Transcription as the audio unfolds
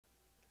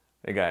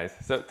Hey guys,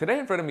 so today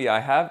in front of me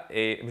I have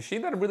a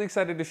machine that I'm really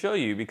excited to show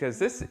you because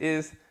this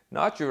is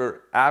not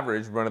your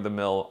average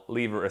run-of-the-mill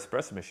lever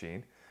espresso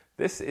machine.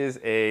 This is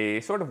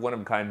a sort of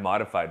one-of-a-kind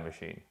modified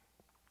machine.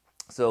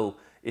 So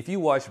if you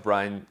watch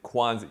Brian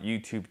Quan's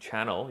YouTube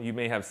channel, you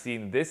may have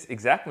seen this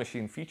exact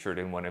machine featured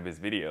in one of his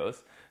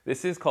videos.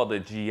 This is called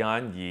the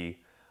Jian-Yi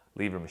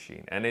lever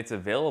machine, and it's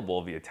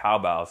available via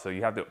Taobao, so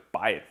you have to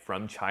buy it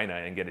from China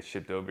and get it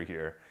shipped over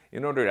here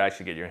in order to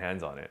actually get your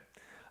hands on it.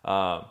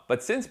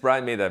 But since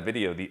Brian made that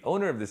video, the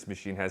owner of this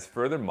machine has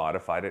further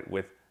modified it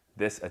with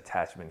this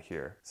attachment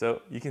here.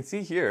 So you can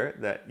see here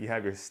that you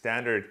have your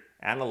standard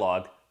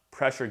analog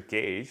pressure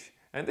gauge,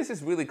 and this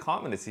is really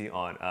common to see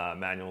on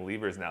manual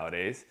levers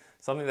nowadays,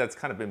 something that's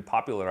kind of been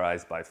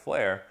popularized by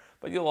Flair,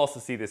 but you'll also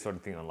see this sort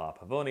of thing on La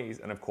Pavone's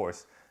and of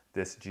course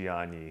this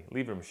Jian-Yi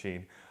lever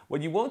machine.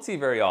 What you won't see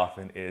very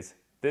often is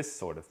this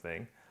sort of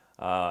thing.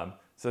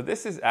 So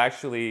this is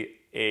actually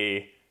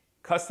a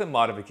custom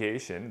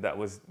modification that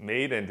was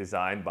made and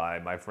designed by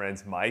my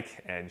friends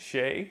Mike and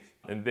Shay,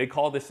 and they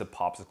call this a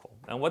Popsicle.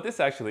 And what this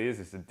actually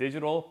is a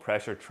digital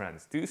pressure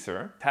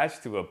transducer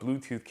attached to a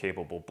Bluetooth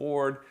capable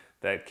board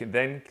that can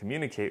then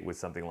communicate with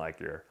something like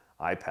your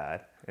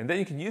iPad. And then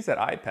you can use that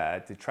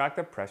iPad to track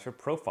the pressure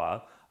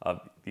profile of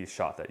the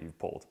shot that you've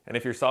pulled. And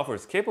if your software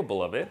is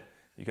capable of it,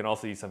 you can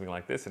also use something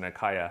like this, an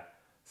Akaya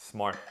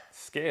Smart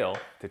Scale,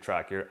 to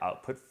track your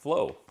output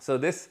flow. So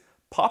this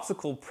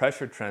Popsicle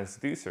pressure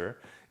transducer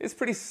is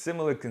pretty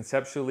similar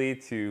conceptually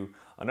to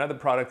another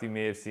product you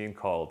may have seen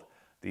called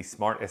the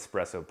Smart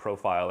Espresso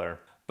Profiler.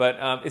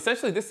 But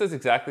essentially this does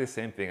exactly the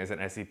same thing as an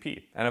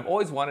SEP. And I've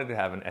always wanted to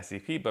have an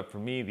SEP, but for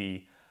me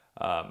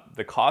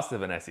the cost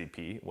of an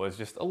SEP was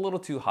just a little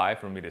too high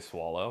for me to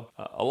swallow.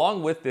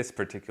 Along with this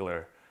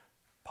particular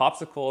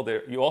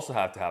Popsicle, you also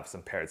have to have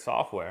some paired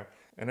software.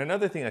 And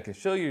another thing I can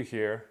show you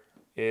here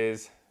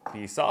is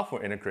the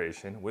software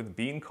integration with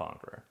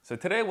beanconqueror. So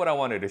today what I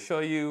wanted to show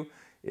you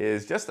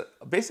is just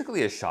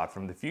basically a shot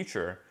from the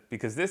future,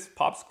 because this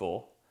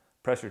Popsicle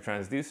pressure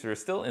transducer is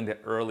still in the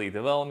early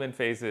development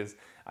phases.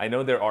 I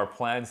know there are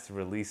plans to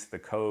release the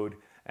code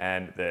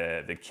and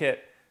the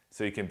kit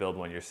so you can build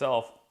one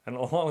yourself. And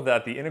along with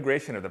that, the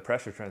integration of the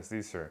pressure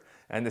transducer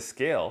and the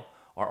scale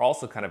are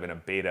also kind of in a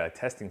beta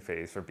testing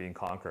phase for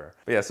beanconqueror.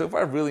 But yeah, so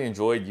far I've really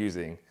enjoyed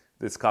using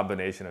this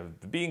combination of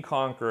the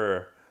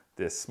beanconqueror,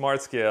 this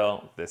smart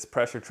scale, this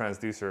pressure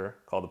transducer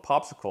called the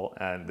Popsicle,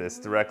 and this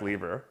direct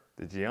lever,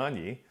 the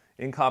Jian-Yi,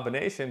 in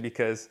combination,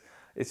 because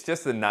it's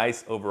just a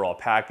nice overall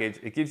package.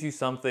 It gives you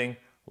something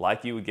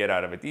like you would get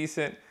out of a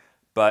Decent,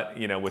 but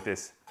with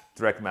this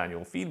direct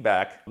manual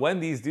feedback. When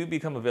these do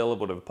become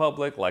available to the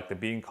public, like the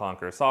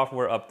beanconqueror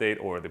software update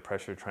or the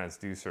pressure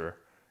transducer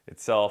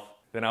itself,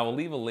 then I will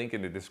leave a link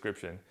in the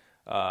description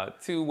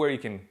to where you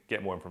can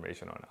get more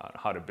information on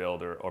how to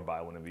build or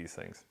buy one of these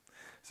things.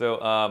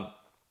 So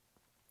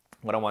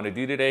what I want to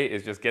do today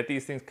is just get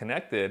these things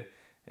connected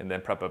and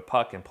then prep a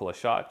puck and pull a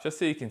shot, just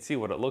so you can see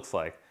what it looks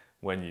like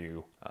when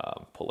you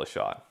pull a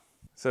shot.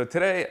 So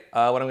today,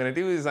 what I'm going to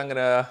do is I'm going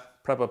to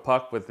prep a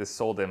puck with this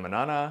Sol de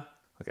Manana.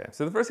 Okay,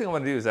 so the first thing I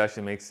want to do is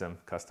actually make some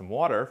custom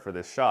water for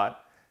this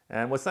shot.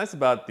 And what's nice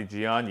about the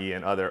Jian-Yi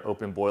and other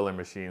open boiler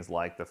machines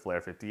like the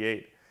Flair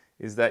 58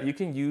 is that you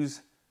can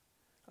use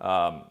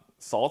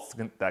salts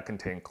that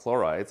contain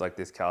chlorides, like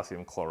this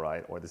calcium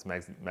chloride or this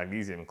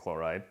magnesium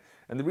chloride.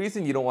 And the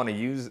reason you don't want to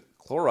use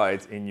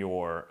chlorides in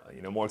your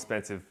more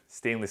expensive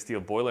stainless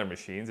steel boiler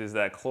machines is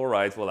that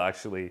chlorides will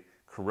actually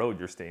corrode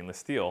your stainless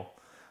steel.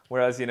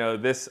 Whereas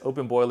this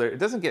open boiler, it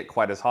doesn't get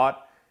quite as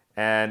hot,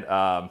 and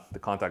the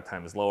contact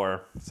time is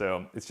lower.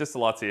 So it's just a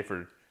lot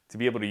safer to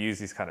be able to use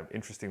these kind of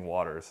interesting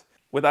waters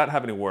without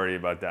having to worry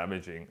about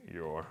damaging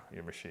your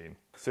machine.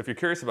 So if you're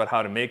curious about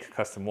how to make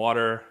custom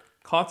water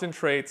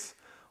concentrates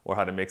or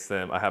how to mix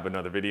them, I have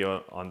another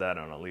video on that,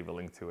 and I'll leave a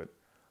link to it.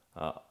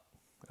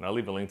 And I'll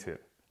leave a link to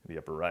it in the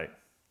upper right.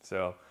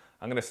 So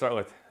I'm going to start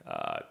with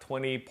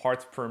 20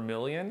 parts per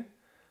million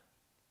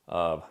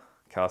of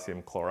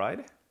calcium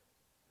chloride.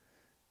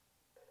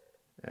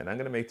 And I'm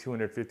going to make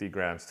 250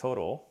 grams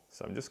total.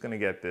 So I'm just going to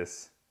get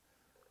this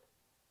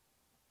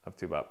up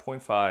to about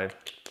 0.5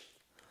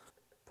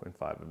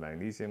 of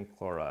magnesium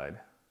chloride.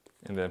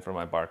 And then for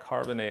my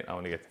bicarbonate, I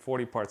want to get to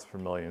 40 parts per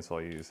million. So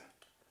I'll use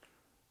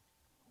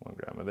 1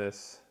 gram of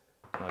this.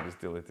 And I'll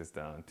just dilute this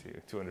down to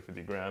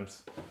 250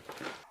 grams.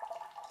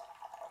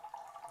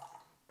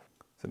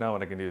 So now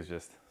what I can do is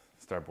just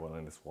start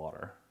boiling this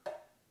water.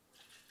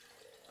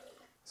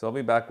 So I'll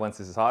be back once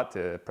this is hot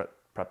to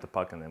prep the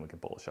puck, and then we can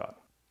pull a shot.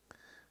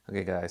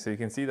 Okay guys, so you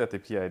can see that the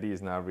PID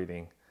is now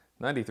reading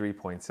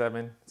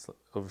 93.7. It's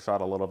overshot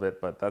a little bit,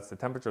 but that's the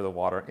temperature of the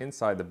water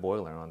inside the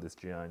boiler on this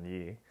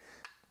Jian-Yi.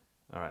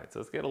 All right, so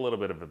let's get a little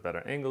bit of a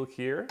better angle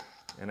here,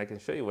 and I can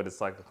show you what it's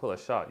like to pull a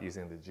shot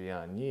using the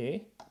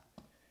Jian-Yi.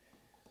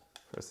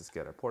 First, let's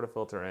get our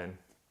portafilter in,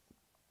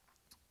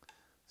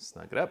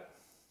 snug it up.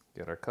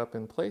 Get our cup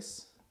in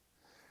place.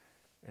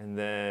 And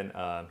then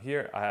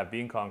here I have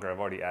beanconqueror. I've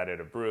already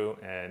added a brew,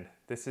 and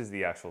this is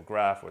the actual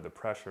graph or the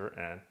pressure,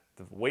 and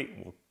the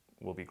weight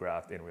will be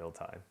graphed in real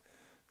time.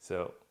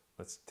 So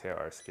let's tear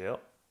our scale.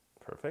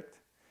 Perfect.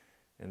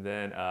 And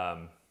then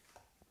I'm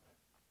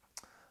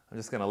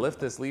just gonna lift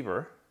this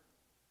lever,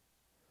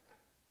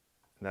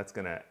 and that's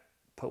gonna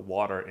put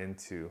water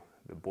into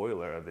the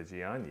boiler of the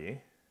Jian-Yi.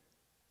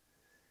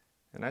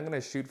 And I'm gonna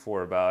shoot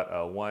for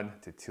about 1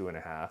 to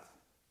 2.5,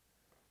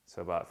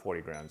 so about 40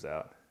 grams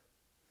out.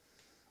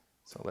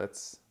 So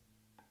let's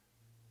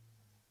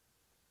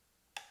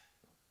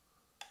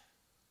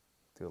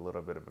do a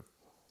little bit of a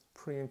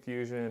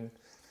pre-infusion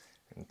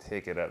and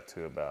take it up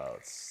to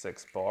about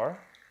 6 bar.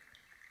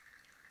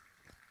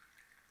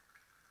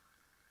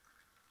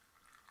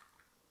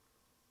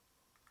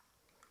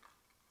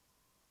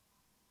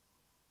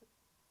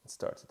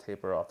 Start to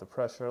taper off the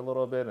pressure a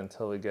little bit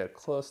until we get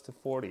close to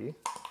 40,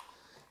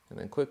 and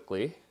then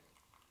quickly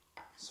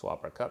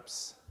swap our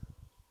cups.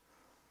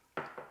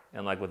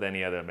 And like with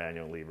any other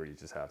manual lever, you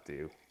just have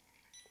to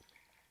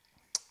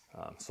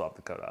swap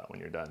the cup out when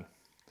you're done.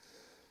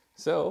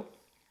 So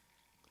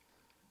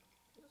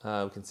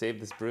we can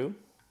save this brew,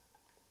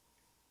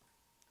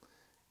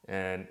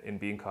 and in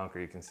Bean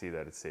Conqueror you can see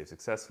that it's saved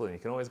successfully, and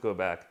you can always go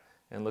back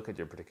and look at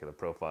your particular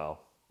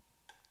profile.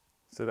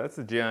 So that's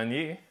the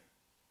Jian-Yi.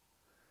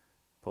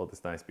 Pull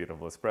this nice,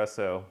 beautiful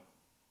espresso.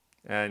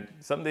 And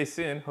someday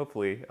soon,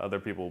 hopefully,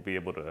 other people will be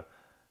able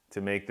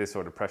to make this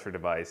sort of pressure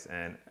device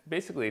and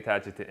basically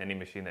attach it to any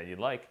machine that you'd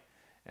like.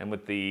 And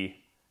with the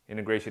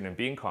integration in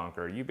Bean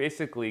Conqueror, you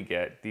basically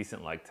get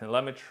decent like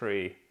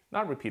telemetry,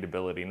 not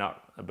repeatability,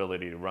 not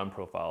ability to run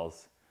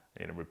profiles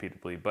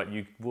repeatedly, but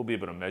you will be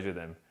able to measure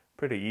them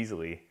pretty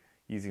easily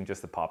using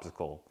just the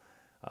Popsicle,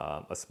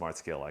 a smart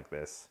scale like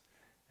this,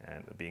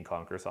 and the Bean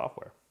Conqueror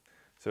software.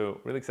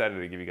 So really excited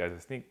to give you guys a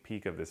sneak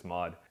peek of this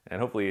mod,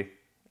 and hopefully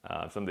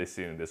someday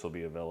soon this will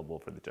be available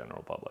for the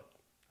general public.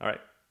 All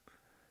right,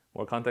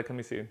 more content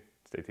coming soon.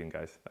 Stay tuned,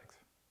 guys. Thanks.